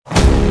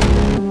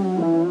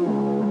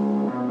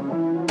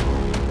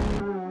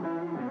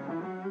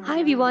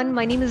everyone,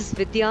 my name is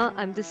Vidya.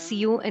 I'm the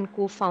CEO and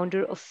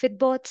co-founder of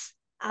Fitbots.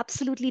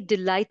 Absolutely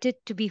delighted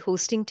to be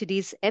hosting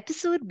today's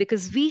episode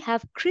because we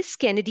have Chris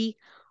Kennedy,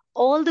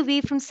 all the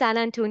way from San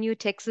Antonio,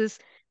 Texas,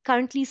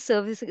 currently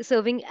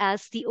serving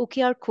as the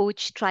OKR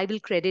coach, Tribal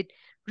Credit,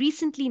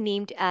 recently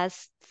named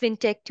as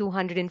FinTech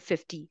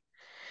 250.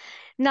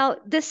 Now,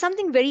 there's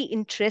something very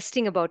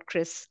interesting about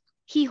Chris.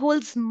 He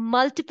holds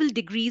multiple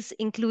degrees,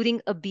 including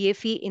a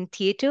BFA in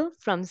theater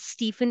from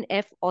Stephen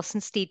F.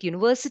 Austin State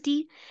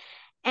University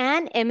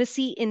and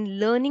MSc in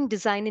Learning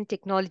Design and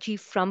Technology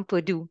from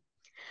Purdue.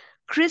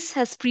 Chris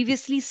has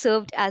previously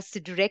served as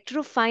the Director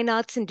of Fine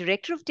Arts and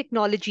Director of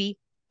Technology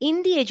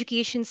in the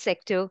education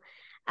sector,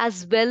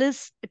 as well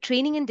as a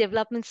training and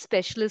development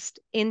specialist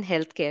in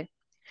healthcare.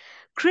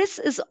 Chris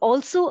is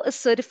also a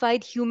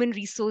certified human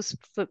resource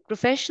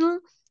professional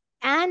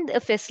and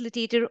a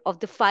facilitator of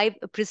the 5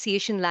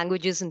 appreciation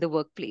languages in the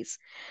workplace.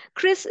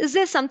 Chris, is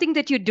there something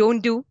that you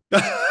don't do?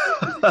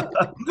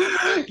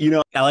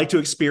 I like to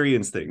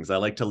experience things. I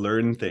like to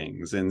learn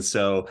things. And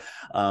so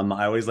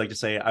I always like to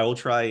say, I will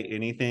try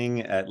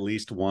anything at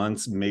least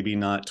once, maybe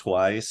not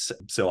twice.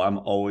 So I'm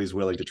always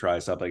willing to try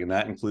something. And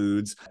that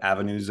includes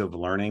avenues of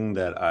learning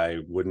that I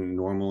wouldn't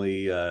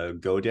normally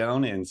go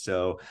down. And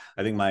so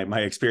I think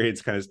my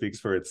experience kind of speaks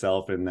for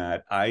itself in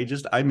that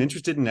I'm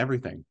interested in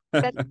everything.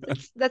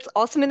 That's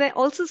awesome. And I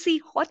also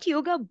see hot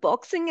yoga,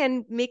 boxing,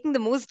 and making the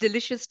most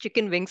delicious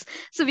chicken wings.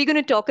 So we're going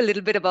to talk a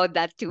little bit about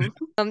that too.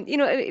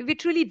 We're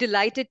truly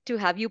delighted to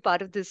have you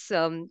part of this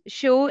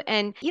show.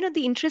 And,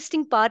 the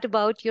interesting part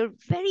about your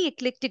very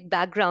eclectic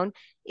background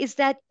is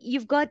that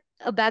you've got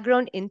a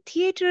background in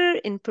theater,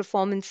 in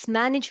performance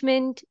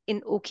management, in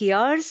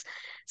OKRs.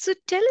 So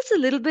tell us a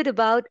little bit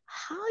about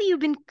how you've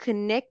been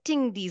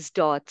connecting these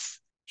dots.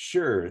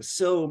 Sure.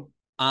 So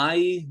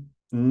I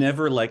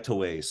never like to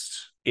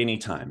waste any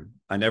time.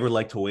 I never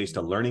like to waste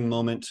a learning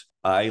moment.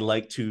 I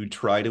like to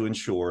try to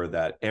ensure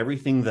that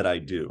everything that I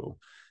do,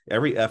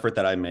 every effort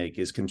that I make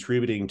is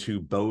contributing to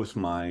both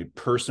my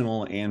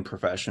personal and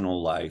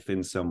professional life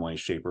in some way,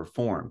 shape, or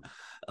form.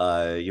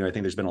 I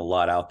think there's been a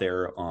lot out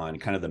there on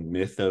kind of the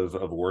myth of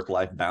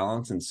work-life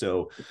balance. And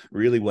so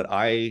really what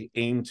I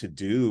aim to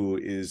do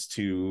is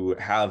to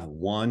have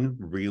one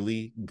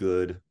really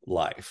good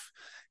life.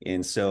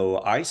 And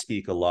so I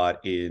speak a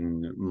lot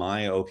in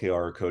my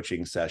OKR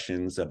coaching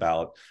sessions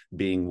about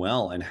being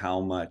well and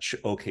how much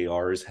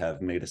OKRs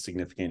have made a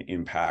significant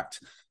impact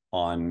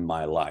on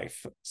my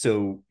life.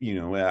 So,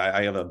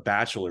 I have a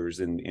bachelor's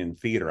in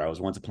theater. I was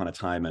once upon a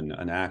time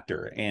an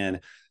actor. And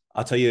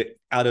I'll tell you,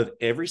 out of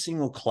every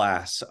single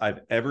class I've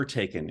ever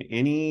taken,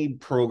 any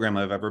program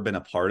I've ever been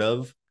a part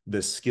of,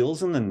 the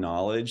skills and the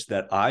knowledge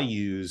that I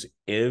use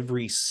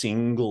every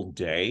single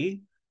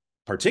day,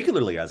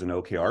 particularly as an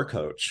OKR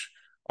coach,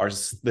 are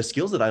the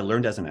skills that I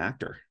learned as an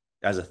actor,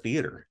 as a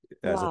theater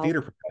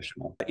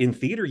professional. In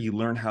theater, you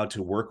learn how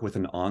to work with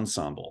an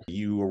ensemble.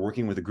 You are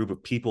working with a group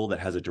of people that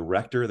has a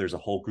director. There's a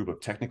whole group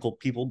of technical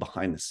people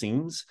behind the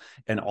scenes.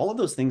 And all of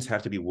those things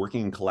have to be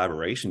working in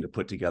collaboration to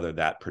put together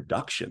that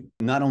production.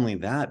 Not only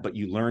that, but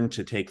you learn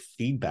to take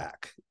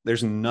feedback.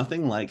 There's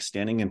nothing like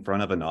standing in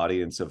front of an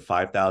audience of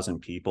 5,000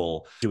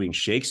 people doing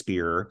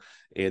Shakespeare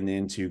and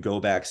then to go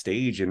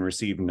backstage and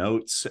receive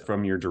notes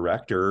from your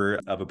director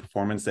of a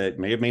performance that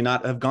may or may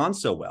not have gone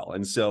so well.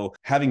 And so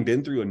having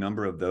been through a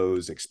number of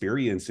those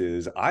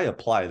experiences, I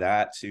apply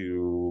that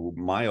to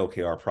my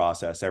OKR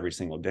process every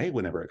single day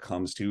whenever it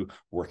comes to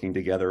working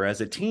together as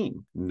a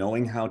team,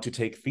 knowing how to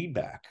take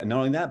feedback. And not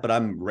only that, but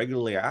I'm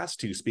regularly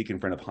asked to speak in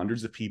front of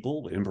hundreds of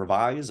people,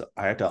 improvise.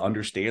 I have to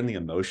understand the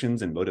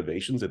emotions and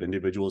motivations of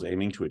individuals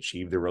aiming to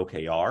achieve their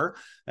OKR.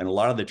 And a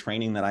lot of the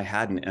training that I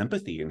had in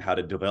empathy and how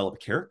to develop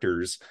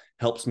characters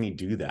helps me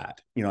do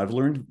that. I've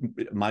learned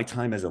my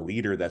time as a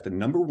leader that the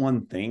number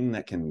one thing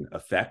that can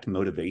affect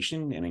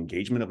motivation and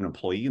engagement of an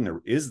employee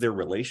is their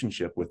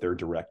relationship with their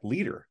direct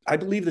leader. I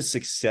believe the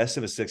success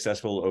of a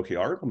successful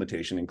OKR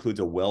implementation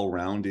includes a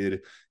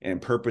well-rounded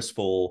and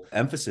purposeful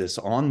emphasis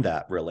on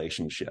that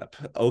relationship.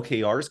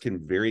 OKRs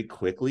can very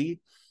quickly,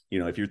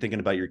 if you're thinking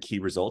about your key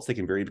results, they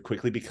can very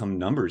quickly become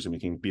numbers and we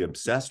can be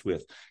obsessed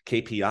with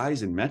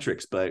KPIs and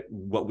metrics. But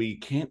what we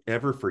can't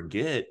ever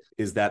forget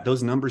is that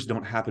those numbers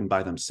don't happen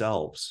by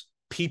themselves.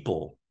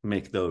 People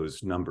make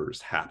those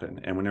numbers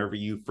happen. And whenever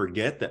you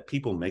forget that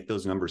people make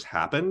those numbers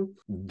happen,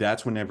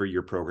 that's whenever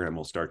your program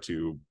will start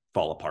to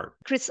fall apart.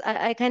 Chris,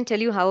 I can't tell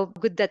you how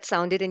good that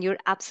sounded, and you're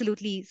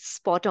absolutely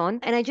spot on.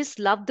 And I just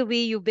love the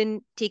way you've been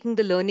taking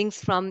the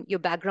learnings from your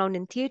background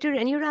in theater.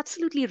 And you're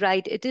absolutely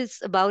right. It is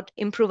about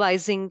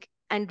improvising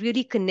and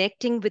really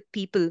connecting with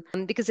people.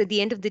 Because at the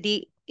end of the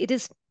day, it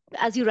is,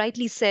 as you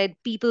rightly said,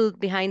 people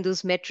behind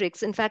those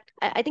metrics. In fact,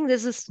 I think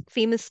there's this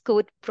famous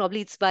quote,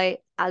 probably it's by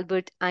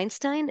Albert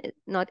Einstein: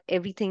 not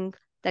everything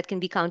that can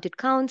be counted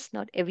counts,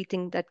 not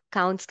everything that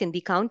counts can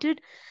be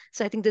counted.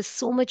 So I think there's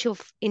so much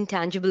of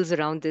intangibles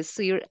around this.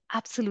 So you're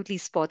absolutely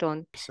spot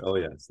on. Oh,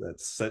 yes.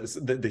 That's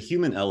the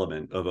human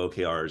element of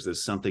OKRs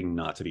is something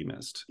not to be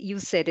missed. You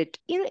said it.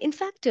 In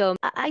fact,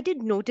 I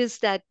did notice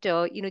that,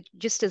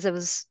 just as I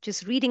was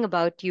just reading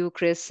about you,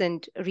 Chris,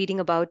 and reading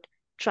about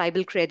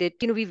tribal credit.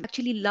 We've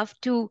actually love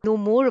to know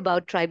more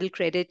about tribal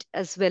credit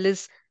as well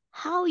as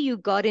how you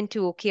got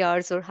into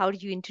OKRs or how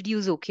did you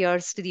introduce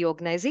OKRs to the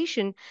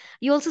organization.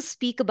 You also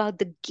speak about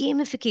the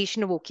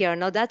gamification of OKR.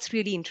 Now, that's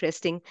really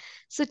interesting.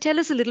 So tell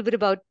us a little bit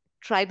about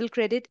tribal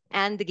credit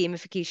and the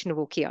gamification of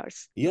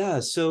OKRs. Yeah,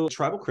 so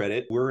Tribal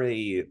Credit, we're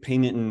a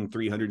payment in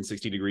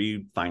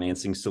 360-degree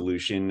financing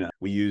solution.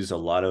 We use a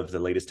lot of the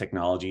latest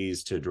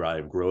technologies to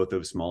drive growth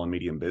of small and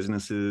medium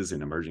businesses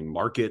in emerging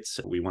markets.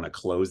 We want to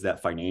close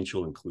that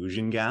financial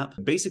inclusion gap.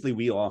 Basically,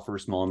 we offer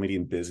small and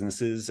medium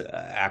businesses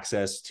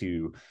access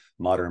to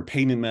modern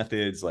payment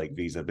methods like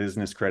Visa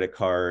business credit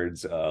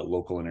cards,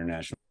 local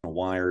international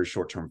wires,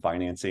 short-term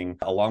financing,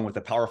 along with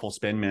a powerful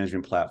spend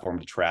management platform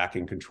to track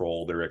and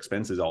control their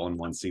expenses all in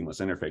one seamless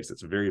interface.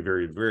 It's very,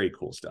 very, very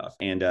cool stuff.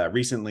 And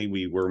recently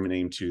we were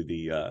named to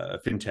the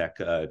FinTech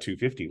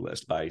 250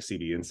 list by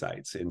CB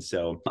Insights. And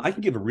so I can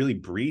give a really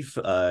brief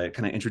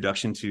kind of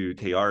introduction to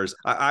OKRs.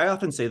 I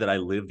often say that I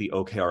live the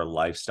OKR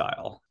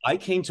lifestyle. I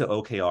came to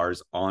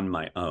OKRs on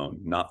my own,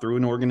 not through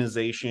an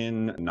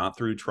organization, not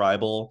through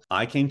Tribal.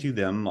 I came to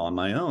them on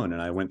my own,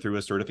 and I went through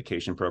a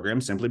certification program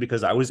simply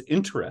because I was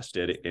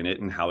interested in it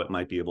and how it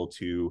might be able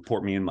to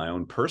support me in my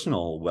own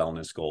personal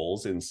wellness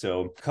goals. And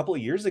so a couple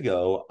of years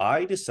ago,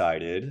 I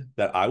decided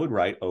that I would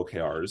write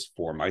OKRs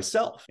for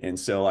myself. And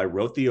so I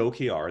wrote the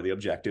OKR, the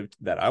objective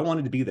that I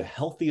wanted to be the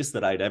healthiest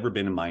that I'd ever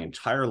been in my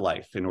entire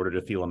life in order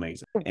to feel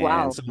amazing. And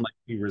Wow. some of my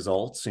key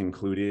results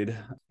included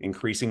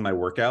increasing my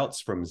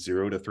workouts from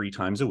 0 to 3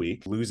 times a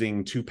week,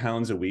 losing 2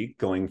 pounds a week,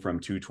 going from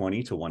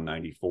 220 to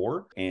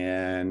 194,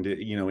 and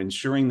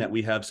ensuring that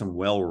we have some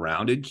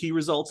well-rounded key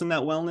results in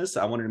that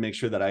wellness. I wanted to make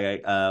sure that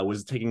I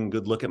was taking a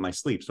good look at my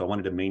sleep. So I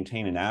wanted to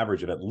maintain an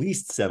average of at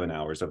least 7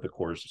 hours of the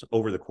course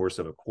over the course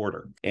of a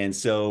quarter. And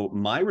so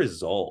my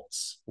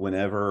results,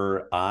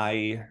 whenever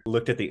I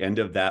looked at the end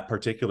of that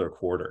particular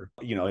quarter,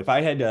 if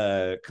I had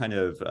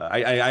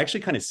I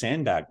actually kind of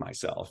sandbagged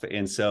myself.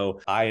 And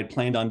so I had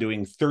planned on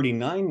doing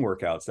 39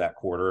 workouts that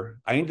quarter.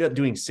 I ended up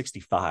doing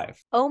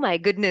 65. Oh my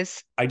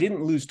goodness. I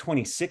didn't lose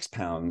 26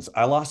 pounds.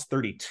 I lost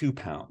 32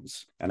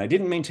 pounds. And I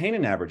didn't maintain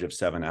an average of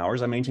 7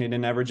 hours. I maintained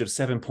an average of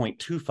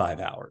 7.25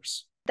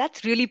 hours.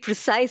 That's really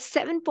precise.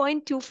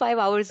 7.25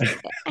 hours.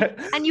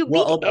 And you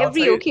Well, beat I'll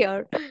every tell you,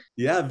 OKR.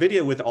 yeah,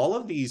 video with all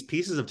of these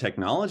pieces of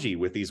technology,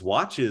 with these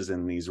watches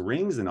and these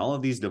rings and all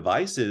of these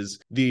devices,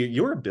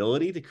 your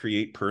ability to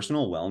create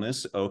personal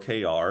wellness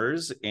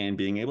OKRs and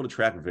being able to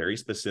track very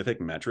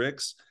specific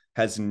metrics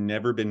has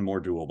never been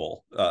more doable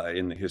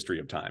in the history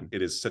of time.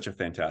 It is such a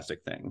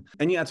fantastic thing.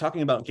 And yeah,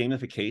 talking about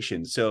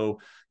gamification. So,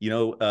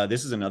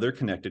 this is another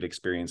connected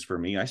experience for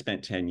me. I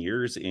spent 10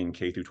 years in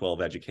K through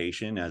 12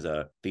 education as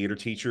a theater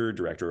teacher,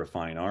 director of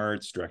fine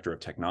arts, director of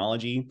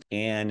technology.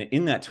 And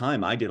in that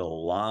time, I did a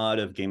lot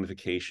of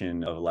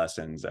gamification of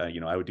lessons.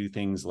 I would do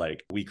things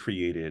like we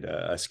created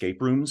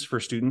escape rooms for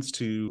students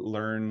to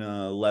learn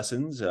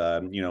lessons.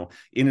 In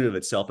and of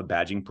itself, a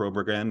badging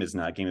program is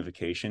not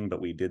gamification, but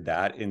we did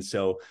that. And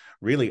so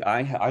really,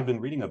 I've been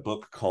reading a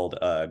book called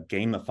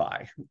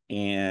Gamify,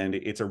 and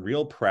it's a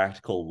real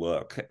practical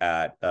look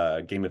at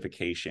gamification.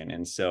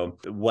 And so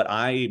what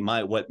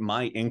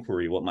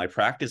my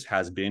practice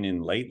has been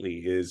in lately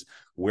is,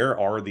 where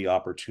are the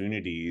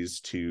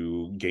opportunities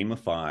to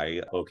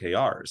gamify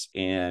OKRs?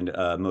 And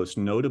most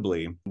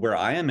notably, where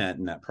I am at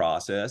in that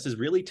process is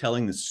really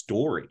telling the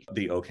story of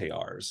the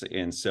OKRs.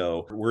 And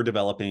so we're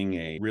developing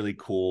a really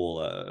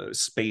cool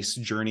space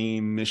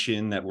journey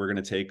mission that we're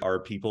going to take our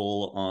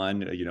people on.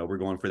 We're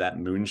going for that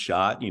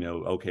moonshot.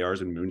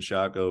 OKRs and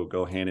moonshot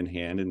go hand in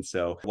hand. And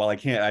so while I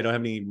don't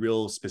have any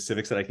real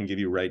specifics that I can give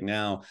you right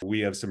now, we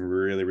have some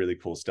really, really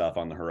cool stuff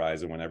on the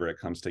horizon whenever it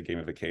comes to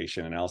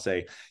gamification. And I'll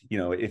say,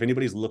 if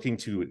anybody's looking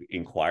to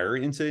inquire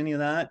into any of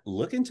that,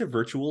 look into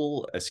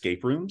virtual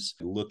escape rooms,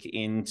 look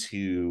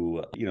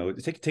into,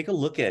 take a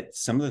look at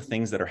some of the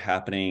things that are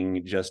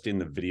happening just in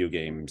the video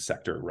game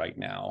sector right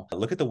now.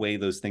 Look at the way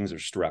those things are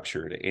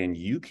structured, and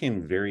you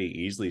can very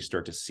easily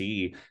start to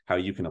see how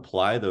you can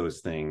apply those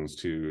things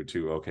to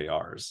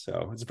OKRs.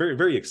 So it's a very,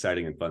 very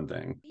exciting and fun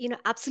thing.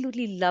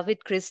 Absolutely love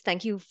it, Chris.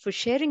 Thank you for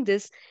sharing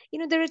this.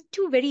 There are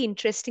two very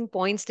interesting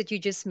points that you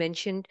just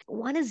mentioned.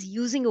 One is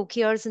using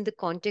OKRs in the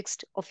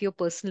context of your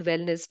personal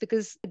wellness,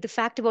 because the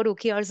fact about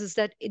OKRs is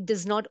that it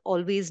does not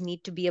always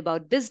need to be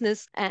about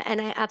business.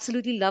 And I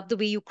absolutely love the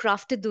way you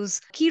crafted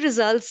those key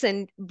results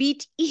and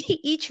beat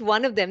each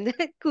one of them.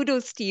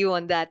 Kudos to you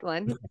on that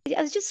one.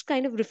 I was just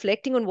kind of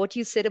reflecting on what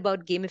you said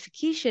about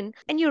gamification.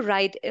 And you're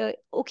right,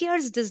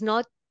 OKRs does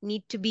not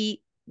need to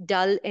be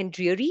dull and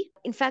dreary.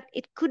 In fact,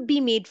 it could be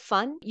made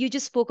fun. You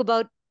just spoke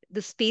about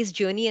the space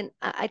journey. And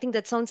I think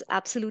that sounds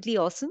absolutely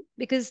awesome,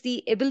 because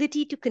the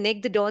ability to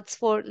connect the dots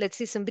for, let's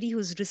say, somebody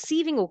who's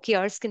receiving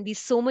OKRs can be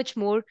so much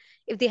more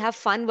if they have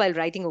fun while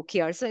writing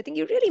OKRs. So I think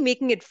you're really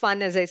making it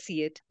fun as I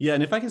see it. Yeah,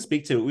 and if I can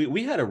speak to,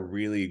 we had a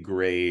really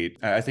great,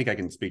 I think I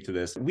can speak to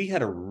this. We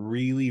had a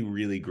really,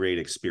 really great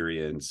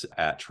experience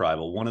at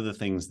Tribal. One of the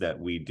things that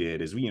we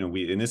did is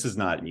and this is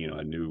not,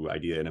 a new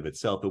idea in of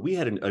itself, but we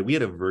had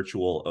a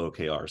virtual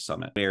OKR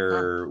summit Ah,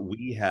 where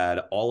we had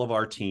all of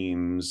our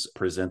teams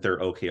present their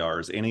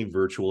OKRs in a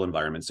virtual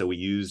environment. So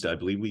I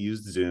believe we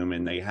used Zoom,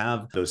 and they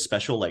have those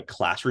special like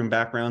classroom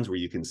backgrounds where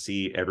you can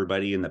see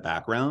everybody in the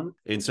background.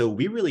 And so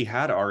we really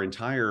had our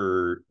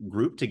entire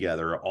group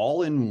together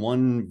all in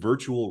one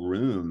virtual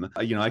room.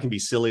 I can be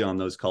silly on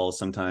those calls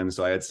sometimes.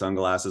 So I had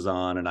sunglasses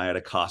on and I had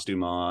a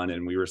costume on,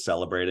 and we were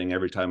celebrating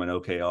every time an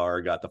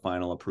OKR got the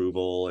final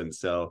approval. And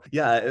so,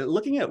 yeah,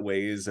 looking at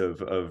ways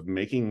of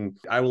making,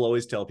 I will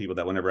always tell people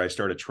that whenever I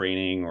start a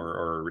training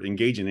or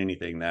engage in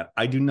anything, that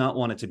I do not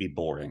want it to be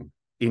boring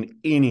in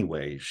any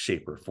way,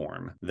 shape, or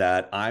form.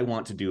 That I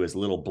want to do as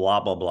little blah,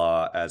 blah,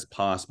 blah as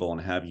possible and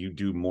have you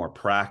do more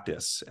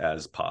practice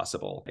as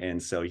possible.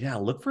 And so, yeah,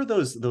 look for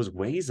those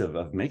ways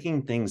of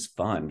making things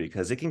fun,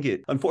 because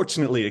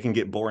unfortunately, it can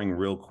get boring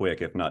real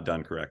quick if not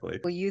done correctly.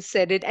 well, you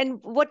said it. And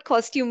what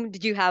costume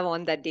did you have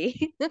on that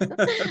day?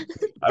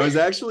 I was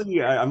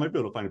actually, I might be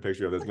able to find a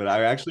picture of this, but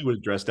I actually was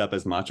dressed up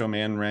as Macho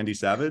Man Randy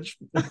Savage.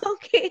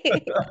 Okay.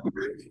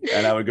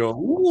 And I would go,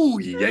 ooh,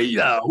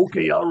 yeah,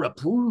 OKR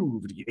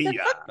approved.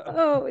 Yeah.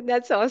 Oh,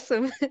 that's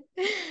awesome.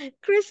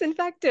 Chris, in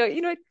fact,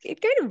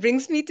 it kind of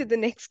brings me to the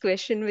next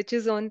question, which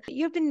is on,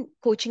 you've been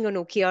coaching on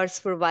OKRs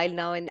for a while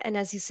now. And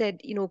as you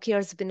said,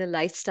 OKRs have been a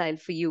lifestyle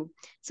for you.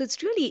 So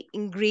it's really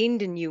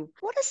ingrained in you.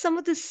 What are some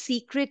of the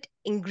secret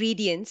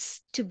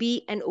ingredients to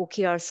be an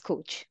OKRs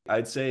coach?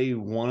 I'd say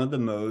one of the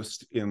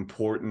most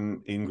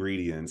important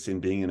ingredients in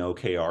being an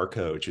OKR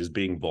coach is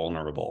being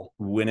vulnerable.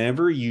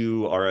 Whenever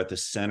you are at the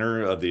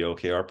center of the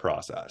OKR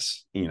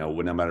process,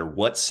 no matter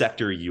what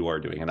sector you are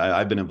doing, and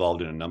I've been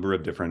involved in a number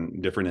of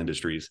different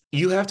industries,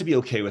 you have to be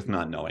okay with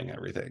not knowing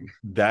everything.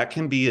 That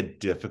can be a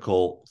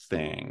difficult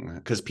thing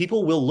because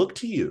people will look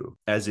to you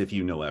as if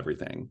you know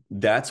everything.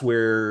 That's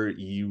where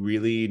you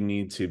really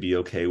need to be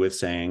okay with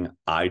saying,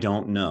 I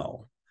don't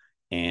know,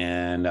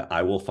 and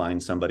I will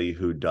find somebody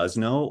who does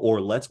know,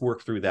 or let's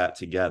work through that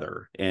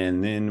together.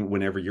 And then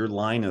whenever your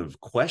line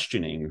of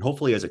questioning,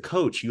 hopefully as a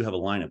coach, you have a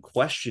line of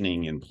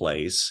questioning in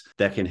place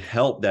that can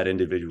help that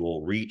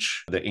individual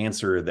reach the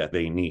answer that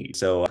they need.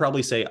 So I'll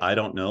probably say, I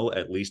don't know,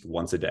 at least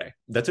once a day.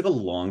 That took a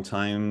long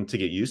time to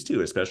get used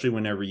to, especially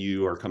whenever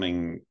you are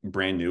coming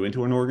brand new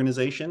into an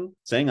organization.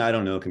 Saying I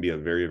don't know can be a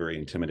very, very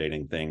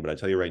intimidating thing. But I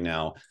tell you right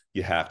now,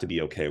 you have to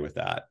be okay with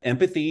that.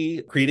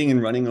 Empathy, creating and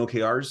running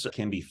OKRs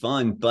can be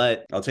fun,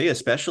 but I'll tell you,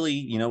 especially,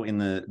 in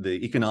the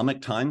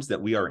economic times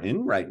that we are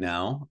in right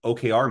now,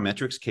 OKR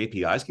metrics,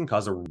 KPIs can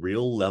cause a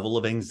real level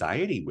of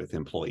anxiety with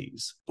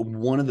employees.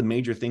 One of the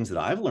major things that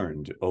I've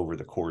learned over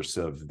the course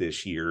of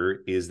this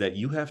year is that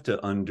you have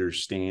to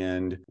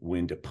understand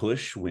when to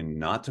push, when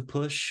not to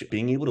push,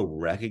 being able to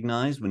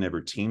recognize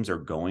whenever teams are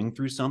going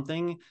through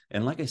something.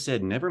 And like I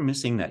said, never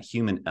missing that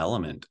human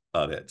element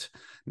of it.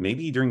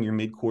 Maybe during your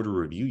mid-quarter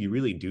review, you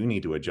really do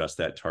need to adjust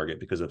that target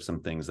because of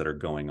some things that are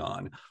going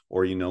on.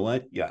 Or you know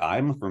what? Yeah,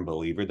 I'm a firm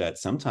believer that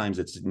sometimes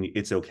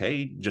it's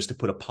okay just to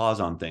put a pause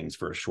on things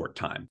for a short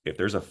time. If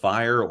there's a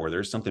fire or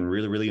there's something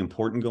really, really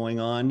important going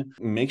on,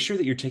 make sure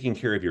that you're taking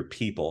care of your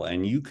people.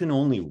 And you can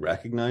only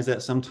recognize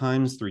that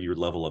sometimes through your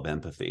level of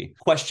empathy.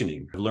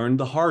 Questioning. I've learned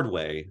the hard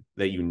way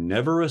that you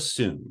never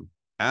assume.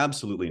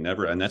 Absolutely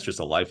never. And that's just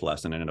a life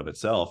lesson in and of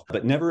itself,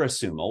 but never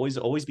assume.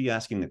 Always be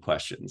asking the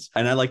questions.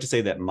 And I like to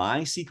say that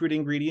my secret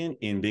ingredient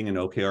in being an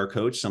OKR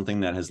coach, something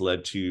that has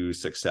led to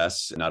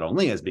success, not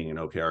only as being an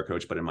OKR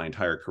coach, but in my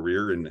entire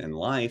career and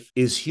life,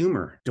 is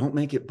humor. Don't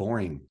make it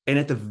boring. And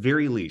at the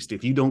very least,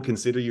 if you don't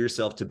consider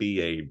yourself to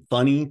be a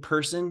funny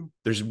person,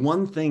 there's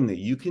one thing that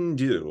you can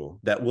do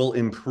that will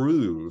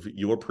improve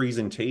your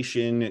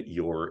presentation,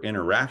 your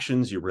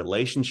interactions, your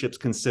relationships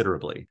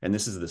considerably. And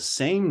this is the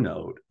same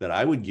note that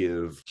I would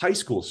give high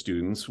school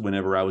students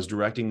whenever I was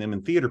directing them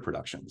in theater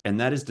productions. And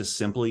that is to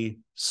simply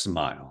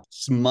smile.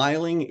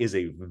 Smiling is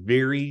a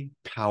very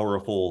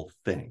powerful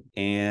thing.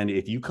 And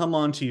if you come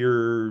onto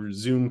your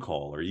Zoom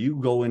call or you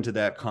go into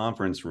that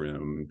conference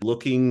room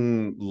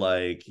looking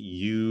like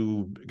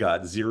you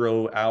got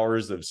 0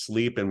 hours of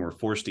sleep and were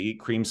forced to eat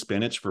cream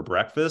spinach for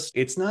breakfast,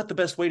 it's not the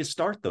best way to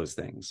start those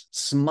things.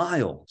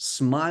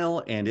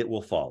 Smile, and it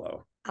will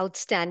follow.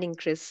 Outstanding,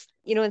 Chris.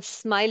 A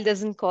smile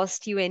doesn't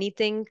cost you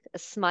anything. A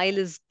smile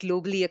is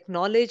globally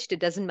acknowledged. It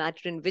doesn't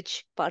matter in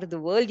which part of the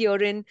world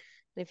you're in.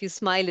 If you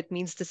smile, it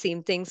means the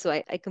same thing. So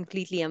I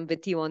completely am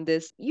with you on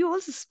this. You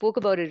also spoke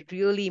about a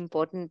really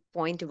important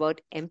point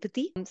about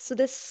empathy. So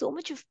there's so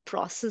much of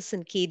process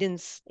and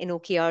cadence in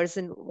OKRs.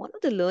 And one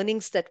of the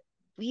learnings that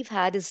we've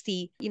had is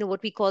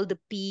what we call the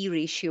P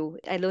ratio.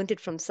 I learned it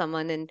from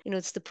someone, and,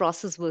 it's the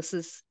process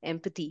versus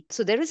empathy.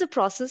 So there is a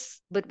process,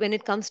 but when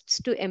it comes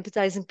to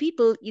empathizing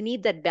people, you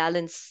need that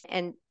balance.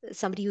 And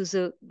somebody who's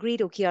a great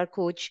OKR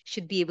coach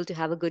should be able to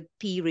have a good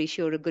P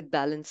ratio or a good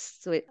balance.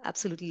 So I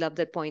absolutely love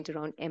that point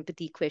around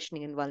empathy,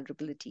 questioning, and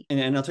vulnerability.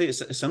 And I'll tell you,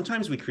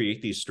 sometimes we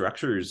create these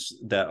structures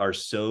that are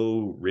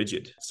so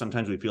rigid.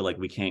 Sometimes we feel like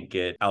we can't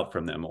get out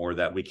from them, or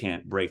that we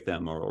can't break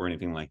them, or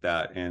anything like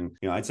that. And,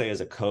 I'd say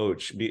as a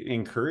coach,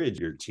 encourage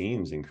your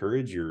teams,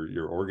 encourage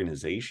your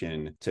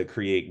organization to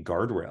create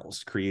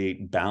guardrails,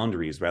 create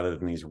boundaries rather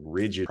than these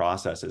rigid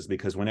processes.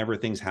 Because whenever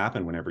things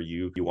happen, whenever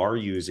you are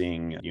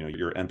using,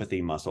 your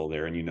empathy muscle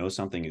there, and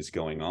something is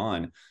going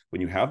on,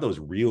 when you have those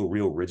real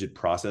rigid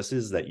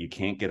processes that you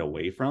can't get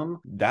away from,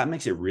 that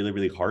makes it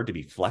really hard to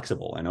be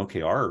flexible. And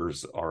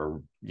OKRs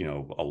are,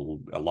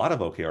 a lot of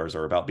OKRs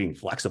are about being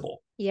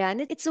flexible. Yeah,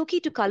 and it's okay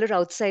to color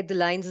outside the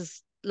lines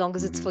as long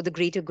as it's Mm-hmm. for the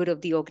greater good of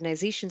the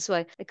organization. So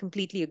I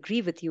completely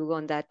agree with you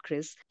on that,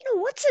 Chris.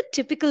 What's a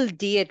typical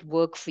day at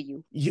work for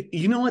you?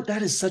 You know what?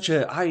 That is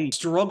I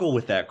struggle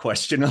with that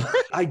question.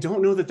 I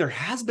don't know that there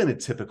has been a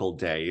typical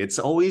day. It's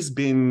always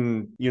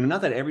been,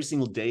 not that every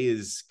single day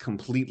is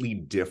completely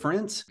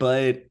different,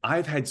 but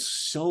I've had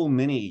so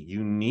many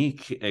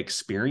unique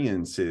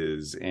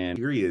experiences and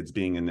periods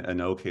being an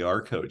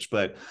OKR coach.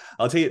 But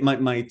I'll tell you,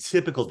 my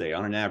typical day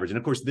on an average, and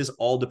of course, this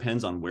all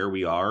depends on where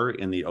we are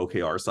in the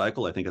OKR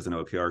cycle. I think as an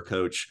OKR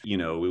coach,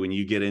 when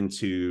you get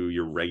into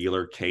your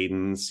regular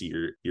cadence,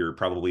 you're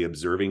probably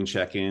observing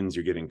check-ins,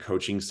 you're giving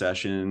coaching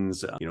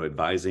sessions,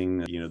 advising,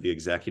 the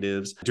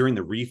executives. During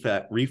the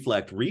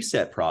reflect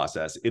reset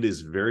process, it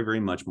is very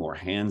much more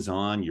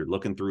hands-on. You're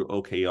looking through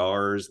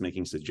OKRs,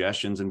 making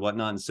suggestions and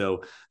whatnot. And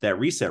so that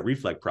reset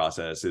reflect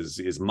process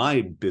is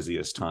my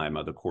busiest time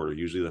of the quarter,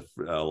 usually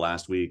the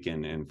last week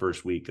and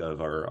first week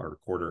of our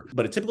quarter.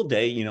 But a typical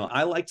day,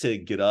 I like to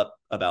get up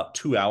about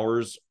 2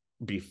 hours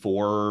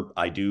before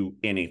I do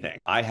anything.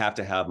 I have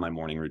to have my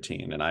morning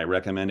routine, and I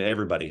recommend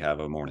everybody have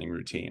a morning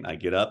routine. I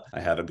get up, I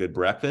have a good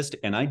breakfast,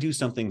 and I do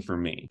something for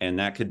me. And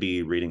that could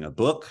be reading a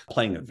book,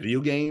 playing a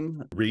video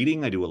game,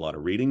 reading. I do a lot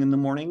of reading in the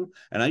morning,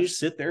 and I just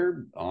sit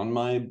there on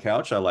my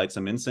couch. I light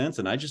some incense,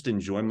 and I just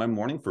enjoy my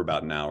morning for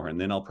about an hour. And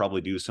then I'll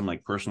probably do some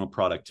like personal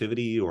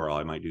productivity, or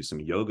I might do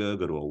some yoga,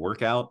 go to a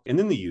workout. And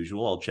then the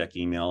usual, I'll check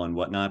email and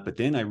whatnot. But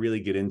then I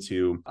really get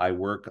into, I'm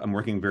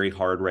working very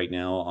hard right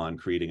now on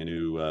creating a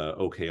new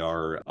OKR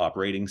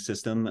operating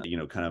system. I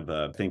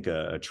think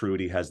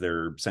Truity has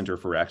their Center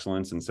for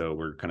Excellence, and so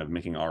we're kind of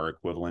making our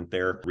equivalent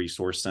there,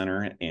 Resource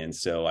Center. And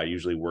so I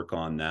usually work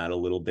on that a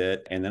little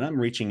bit, and then I'm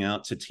reaching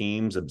out to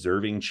teams,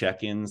 observing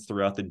check-ins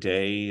throughout the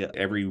day.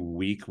 Every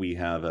week we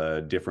have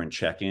a different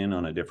check-in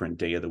on a different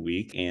day of the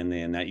week, and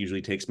then that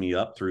usually takes me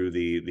up through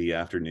the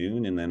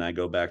afternoon, and then I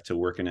go back to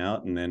working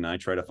out, and then I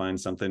try to find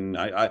something.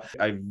 I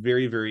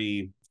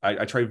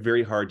try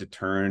very hard to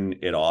turn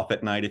it off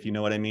at night, if you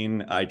know what I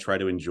mean. I try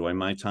to enjoy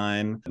my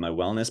time and my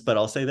wellness, but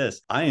I'll say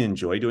this, I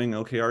enjoy doing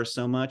OKRs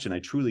so much, and I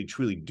truly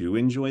do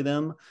enjoy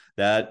them,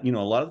 that, a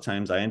lot of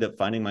times I end up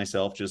finding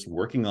myself just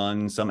working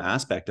on some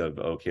aspect of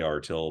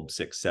OKR till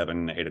 6,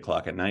 7, 8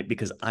 o'clock at night,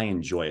 because I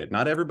enjoy it.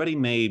 Not everybody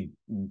may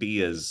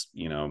be as,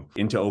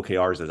 into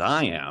OKRs as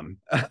I am,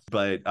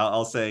 but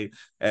I'll say,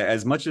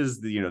 as much as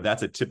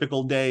that's a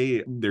typical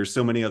day, there's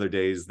so many other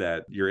days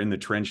that you're in the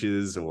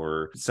trenches,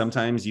 or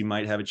sometimes you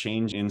might have a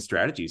change in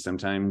strategy.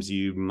 Sometimes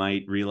you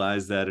might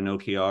realize that an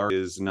OKR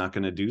is not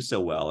going to do so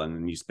well, and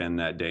then you spend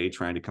that day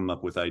trying to come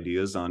up with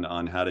ideas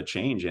on how to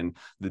change. And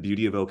the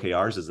beauty of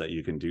OKRs is that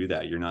you can do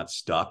that. You're not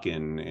stuck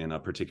in a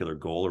particular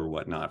goal or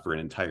whatnot for an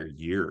entire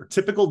year.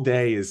 Typical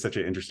day is such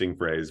an interesting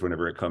phrase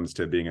whenever it comes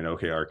to being an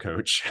OKR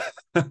coach.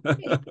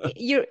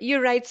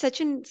 You're right.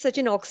 Such an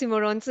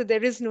oxymoron. So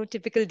there is no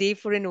typical day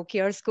for an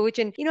OKRs coach.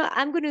 And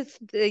I'm going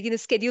to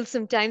schedule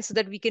some time so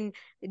that we can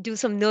do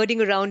some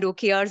nerding around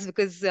OKRs,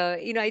 because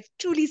I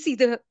truly see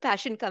the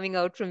passion coming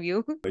out from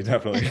you.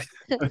 Definitely.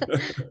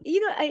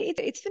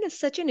 It's been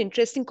such an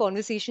interesting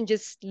conversation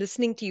just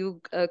listening to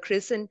you,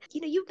 Chris. And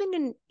you've been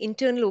an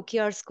internal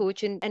OKRs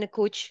coach and a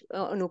coach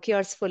on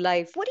OKRs for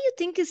life. What do you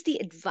think is the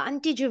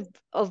advantage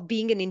of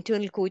being an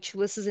internal coach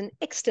versus an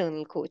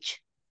external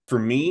coach? For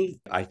me,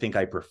 I think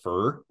I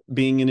prefer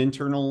being an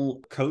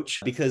internal coach,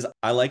 because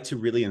I like to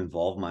really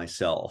involve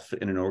myself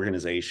in an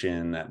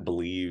organization that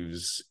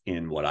believes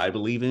in what I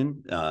believe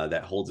in,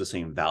 that holds the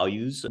same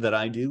values that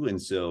I do.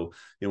 And so,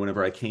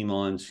 whenever I came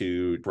on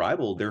to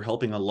Tribal, they're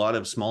helping a lot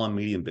of small and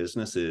medium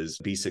businesses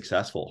be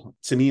successful.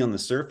 To me, on the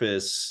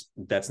surface,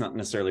 that's not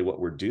necessarily what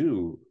we're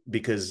due,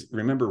 because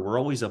remember, we're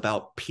always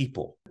about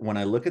people. When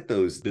I look at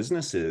those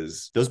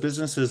businesses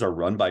are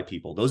run by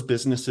people. Those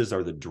businesses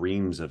are the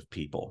dreams of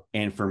people.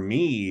 And for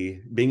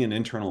me, being an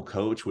internal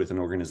coach with an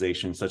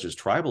organization such as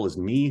Tribal is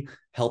me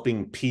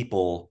helping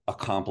people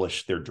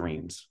accomplish their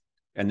dreams.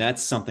 And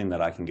that's something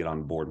that I can get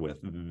on board with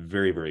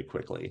very, very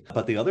quickly.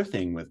 But the other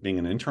thing with being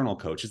an internal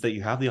coach is that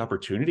you have the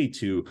opportunity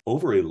to,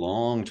 over a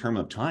long term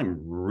of time,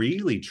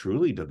 really,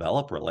 truly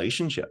develop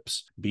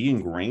relationships, be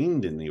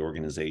ingrained in the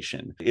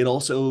organization. It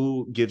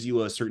also gives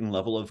you a certain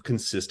level of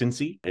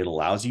consistency. It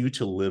allows you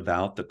to live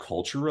out the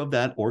culture of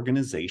that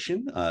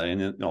organization.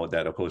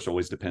 That, of course,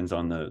 always depends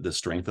on the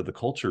strength of the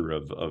culture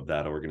of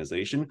that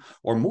organization.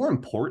 Or more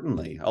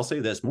importantly, I'll say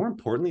this, more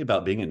importantly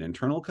about being an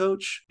internal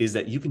coach is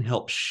that you can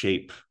help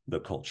shape the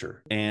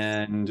culture.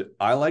 And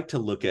I like to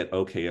look at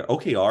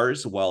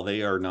OKRs, while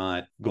they are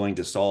not going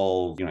to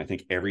solve, I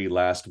think every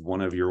last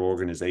one of your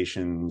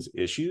organization's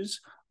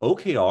issues,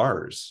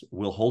 OKRs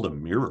will hold a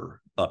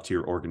mirror up to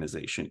your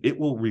organization. It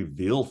will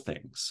reveal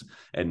things,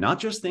 and not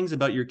just things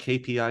about your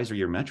KPIs or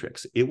your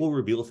metrics. It will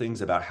reveal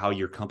things about how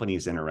your company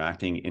is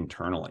interacting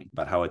internally,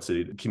 about how it's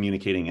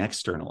communicating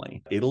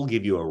externally. It'll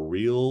give you a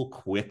real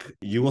quick,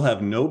 you will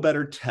have no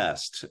better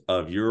test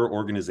of your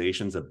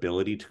organization's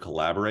ability to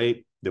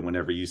collaborate than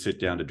whenever you sit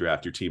down to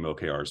draft your team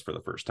OKRs for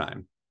the first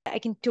time. I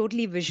can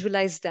totally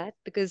visualize that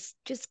because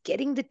just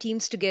getting the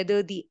teams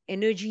together, the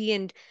energy,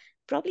 and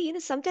probably,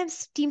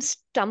 sometimes teams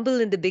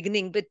stumble in the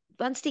beginning, but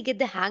once they get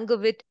the hang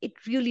of it, it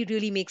really,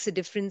 really makes a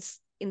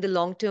difference in the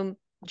long term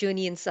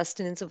journey and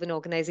sustenance of an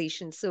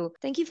organization. So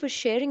thank you for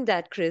sharing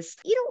that, Chris.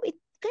 It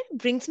kind of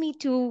brings me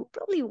to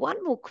probably one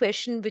more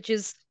question, which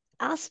is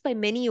asked by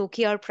many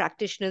OKR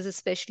practitioners,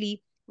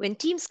 especially when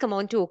teams come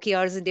on to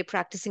OKRs and they're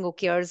practicing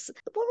OKRs.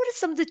 What are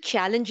some of the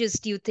challenges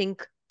do you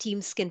think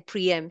teams can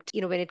preempt,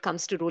 when it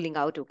comes to rolling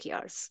out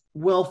OKRs?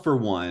 Well, for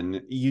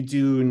one, you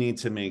do need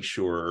to make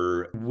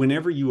sure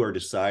whenever you are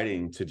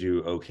deciding to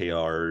do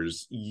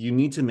OKRs, you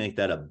need to make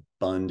that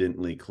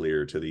abundantly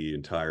clear to the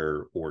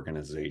entire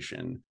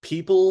organization.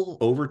 People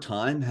over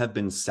time have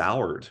been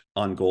soured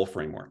on goal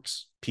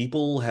frameworks.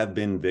 People have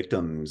been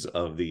victims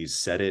of these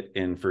set it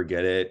and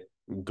forget it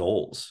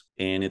goals,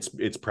 and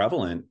it's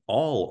prevalent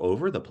all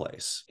over the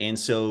place. And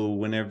so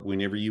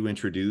whenever you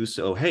introduce,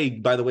 oh, hey,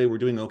 by the way, we're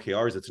doing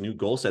OKRs, it's a new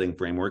goal setting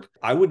framework,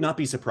 I would not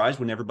be surprised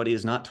when everybody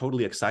is not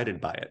totally excited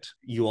by it.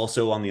 You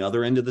also, on the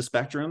other end of the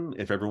spectrum,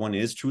 if everyone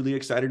is truly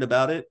excited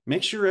about it,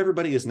 make sure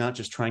everybody is not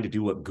just trying to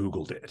do what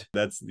Google did.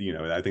 That's,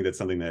 I think that's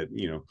something that,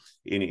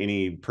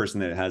 any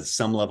person that has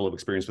some level of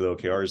experience with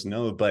OKRs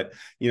know. But,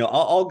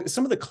 I'll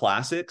some of the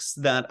classics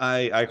that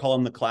I call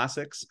them the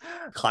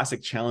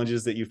classic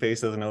challenges that you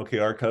face as an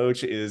OKR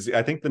coach is,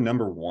 I think the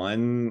number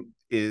one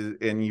is,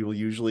 and you will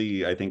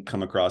usually, I think,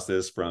 come across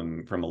this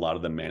from a lot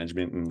of the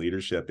management and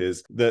leadership,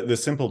 is the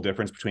simple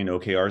difference between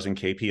OKRs and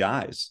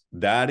KPIs.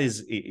 That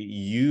is,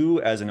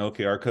 you as an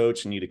OKR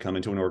coach need to come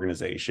into an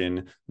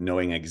organization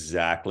knowing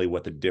exactly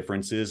what the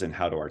difference is and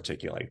how to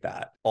articulate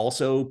that.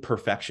 Also,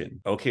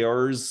 perfection.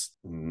 OKRs,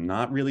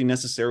 not really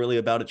necessarily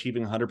about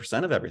achieving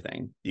 100% of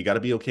everything. You got to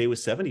be okay with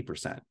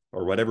 70%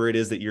 or whatever it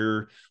is that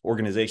your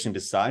organization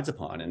decides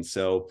upon. And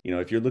so,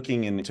 if you're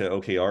looking into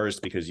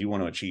OKRs because you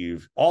want to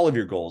achieve all of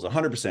your goals,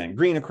 100%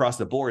 green across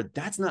the board,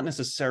 that's not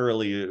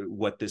necessarily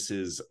what this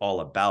is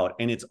all about.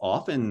 And it's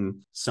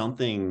often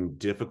something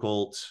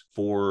difficult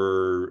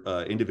for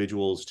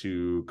individuals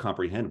to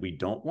comprehend. We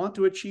don't want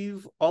to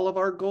achieve all of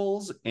our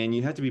goals, and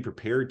you have to be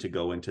prepared to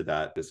go into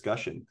that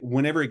discussion.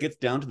 Whenever it gets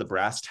down to the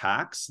brass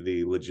tacks,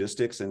 the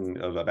logistics and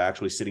of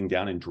actually sitting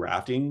down and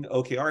drafting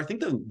OKR, I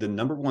think the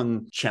number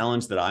one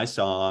challenge that I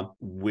saw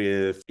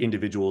with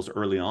individuals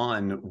early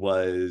on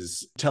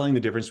was telling the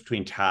difference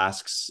between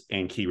tasks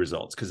and key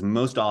results, because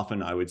most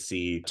often I would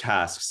see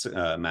tasks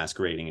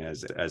masquerading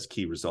as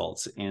key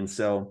results.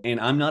 And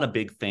I'm not a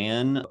big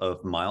fan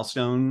of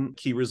milestone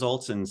key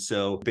results. And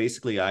so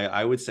basically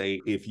I would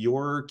say, if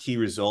your key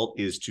result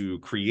is to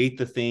create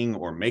the thing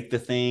or make the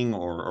thing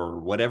or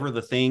whatever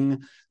the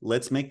thing,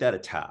 let's make that a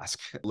task.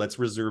 Let's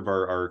reserve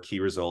our key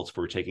results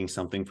for taking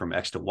something from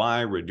X to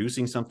Y,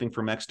 reducing something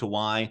from X to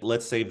Y.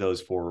 Let's save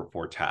those for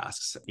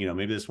tasks.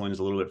 Maybe this one is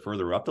a little bit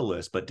further up the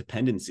list, but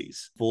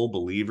dependencies. Full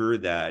believer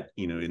that,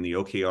 in the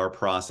OKR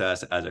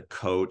process as a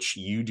coach,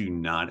 you do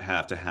not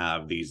have to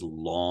have these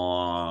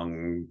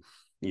long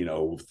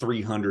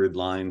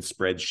 300-line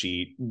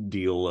spreadsheet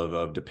deal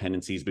of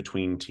dependencies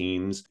between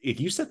teams. If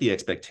you set the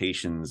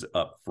expectations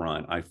up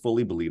front, I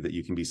fully believe that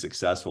you can be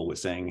successful with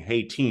saying,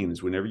 hey,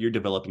 teams, whenever you're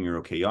developing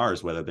your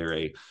OKRs, whether they're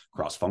a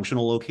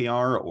cross-functional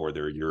OKR or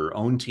they're your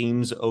own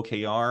team's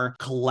OKR,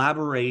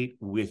 collaborate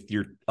with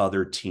your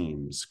other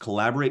teams.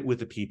 Collaborate with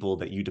the people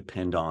that you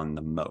depend on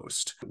the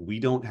most.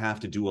 We don't have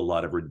to do a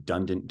lot of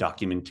redundant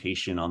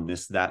documentation on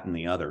this, that, and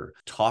the other.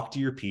 Talk to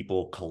your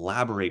people,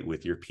 collaborate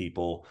with your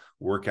people,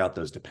 work out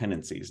those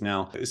dependencies.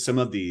 Now, some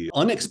of the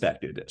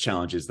unexpected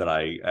challenges that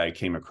I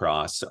came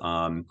across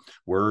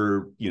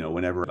were,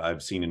 whenever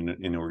I've seen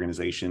in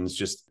organizations,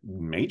 just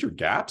major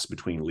gaps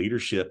between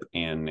leadership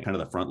and kind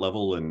of the front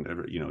level and,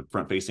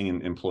 front facing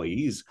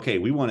employees. Okay,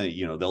 we want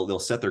to, they'll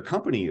set their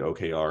company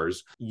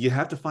OKRs. You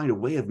have to find a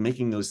way of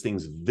making those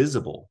things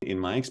visible. In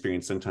my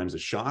experience, sometimes a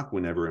shock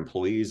whenever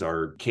employees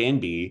can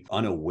be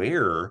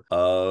unaware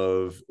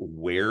of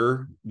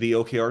where the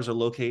OKRs are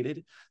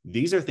located.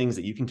 These are things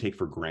that you can take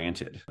for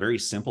granted. Very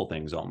simple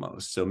things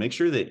almost. So make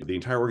sure that the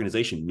entire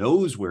organization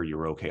knows where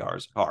your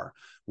OKRs are,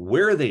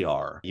 where they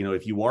are.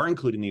 If you are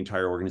including the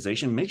entire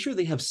organization, make sure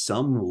they have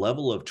some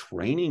level of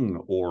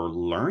training or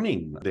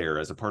learning there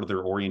as a part of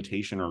their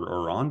orientation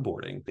or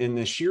onboarding. In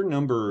the sheer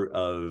number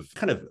of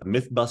kind of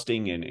myth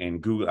busting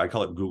and Google, I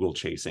call it Google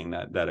chasing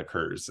that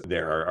occurs,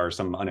 there are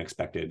some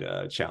unexpected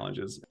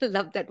challenges. I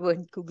love that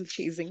word, Google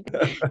chasing.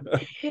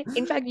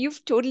 In fact,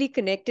 you've totally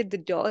connected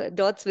the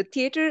dots with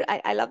theater.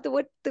 I love the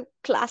word, the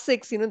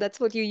classics, that's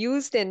what you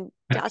used, and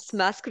tasks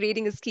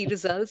masquerading as key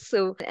results.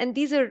 So, and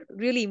these are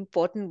really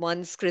important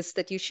ones, Chris,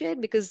 that you shared,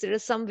 because there are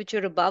some which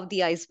are above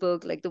the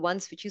iceberg, like the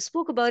ones which you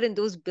spoke about, and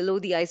those below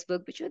the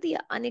iceberg, which are the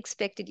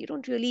unexpected. You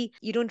don't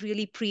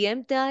really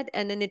preempt that.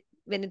 And then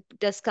when it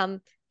does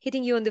come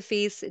hitting you on the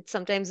face, it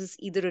sometimes is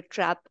either a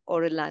trap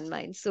or a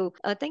landmine. So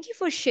thank you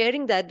for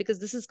sharing that, because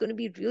this is going to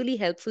be really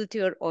helpful to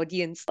your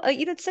audience.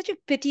 It's such a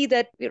pity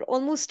that we're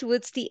almost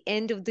towards the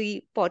end of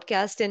the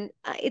podcast, and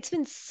it's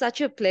been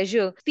such a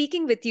pleasure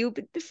speaking with you.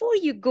 But before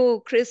you go,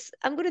 Chris,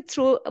 I'm going to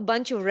throw a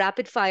bunch of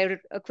rapid fire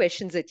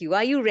questions at you.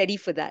 Are you ready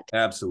for that?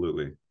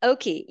 Absolutely.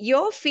 Okay,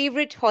 your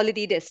favorite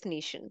holiday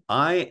destination?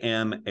 I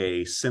am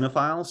a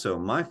cinephile, so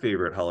my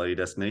favorite holiday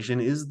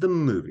destination is the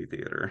movie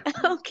theater.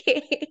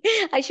 Okay,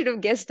 I should have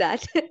guessed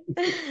that.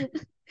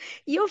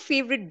 Your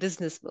favorite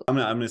business book? I'm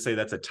going to say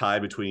that's a tie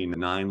between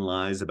Nine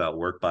Lies About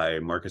Work by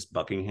Marcus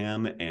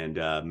Buckingham and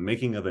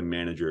Making of a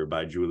Manager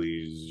by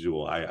Julie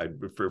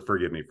Zhuo.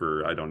 Forgive me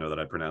for, I don't know that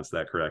I pronounced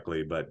that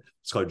correctly, but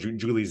it's called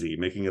Julie Z,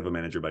 Making of a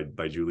Manager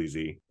by Julie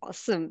Z.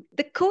 Awesome.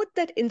 The quote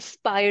that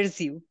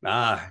inspires you?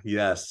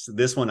 Yes.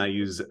 This one I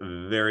use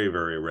very,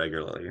 very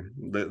regularly.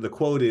 The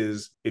quote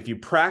is, if you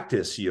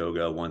practice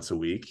yoga once a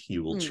week,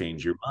 you will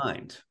change your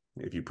mind.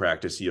 If you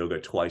practice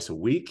yoga twice a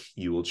week,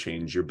 you will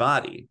change your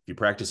body. If you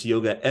practice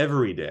yoga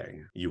every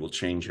day, you will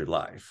change your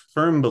life.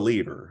 Firm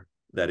believer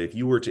that if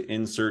you were to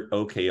insert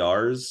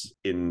OKRs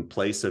in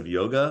place of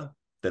yoga,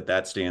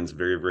 that stands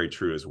very, very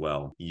true as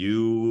well.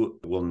 You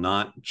will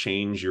not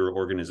change your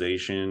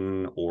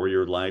organization or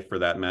your life, for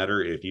that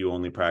matter, if you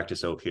only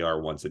practice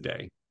OKR once a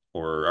day.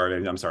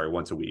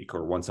 Once a week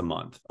or once a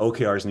month.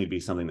 OKRs need to be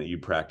something that you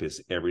practice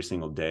every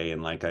single day.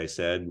 And like I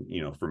said,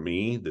 for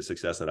me, the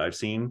success that I've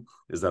seen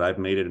is that I've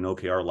made it an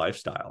OKR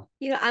lifestyle.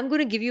 I'm going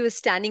to give you a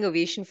standing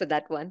ovation for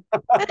that one.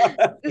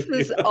 This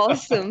is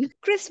awesome.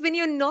 Chris, when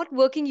you're not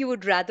working, you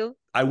would rather?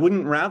 I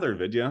wouldn't rather,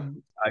 Vidya.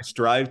 I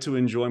strive to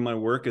enjoy my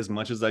work as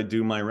much as I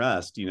do my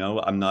rest.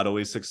 I'm not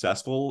always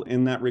successful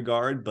in that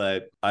regard,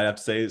 but I have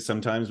to say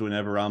sometimes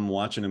whenever I'm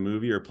watching a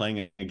movie or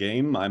playing a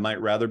game, I might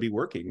rather be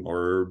working,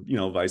 or,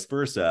 vice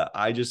versa.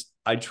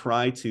 I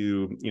try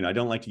to, I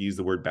don't like to use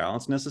the word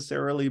balance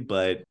necessarily,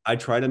 but I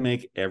try to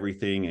make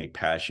everything a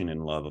passion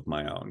and love of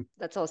my own.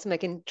 That's awesome. I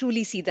can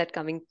truly see that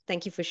coming.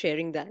 Thank you for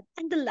sharing that.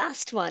 And the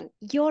last one,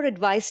 your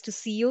advice to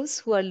CEOs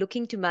who are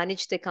looking to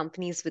manage their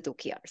companies with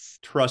OKRs?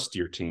 Trust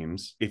your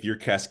teams. If you're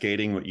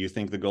cascading what you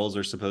think the goals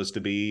are supposed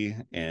to be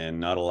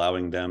and not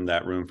allowing them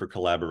that room for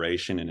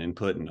collaboration and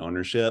input and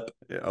ownership,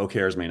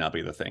 OKRs may not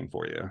be the thing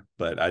for you.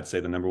 But I'd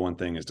say the number one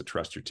thing is to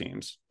trust your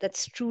teams.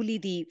 That's truly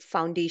the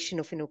foundation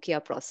of an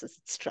OKR process.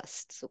 It's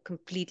trust. So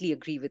completely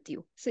agree with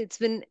you. So it's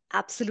been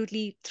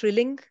absolutely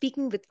thrilling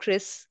speaking with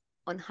Chris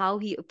on how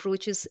he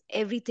approaches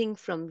everything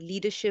from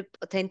leadership,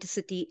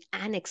 authenticity,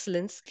 and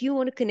excellence. If you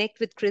want to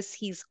connect with Chris,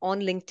 he's on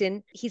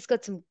LinkedIn. He's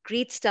got some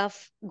great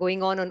stuff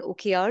going on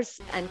OKRs.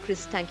 And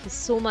Chris, thank you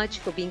so much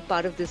for being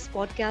part of this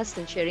podcast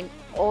and sharing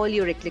all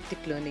your eclectic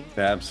learning.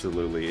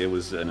 Absolutely. It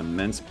was an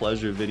immense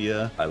pleasure,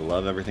 Vidya. I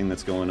love everything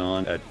that's going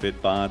on at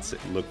FitBots.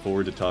 Look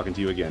forward to talking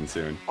to you again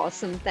soon.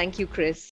 Awesome. Thank you, Chris.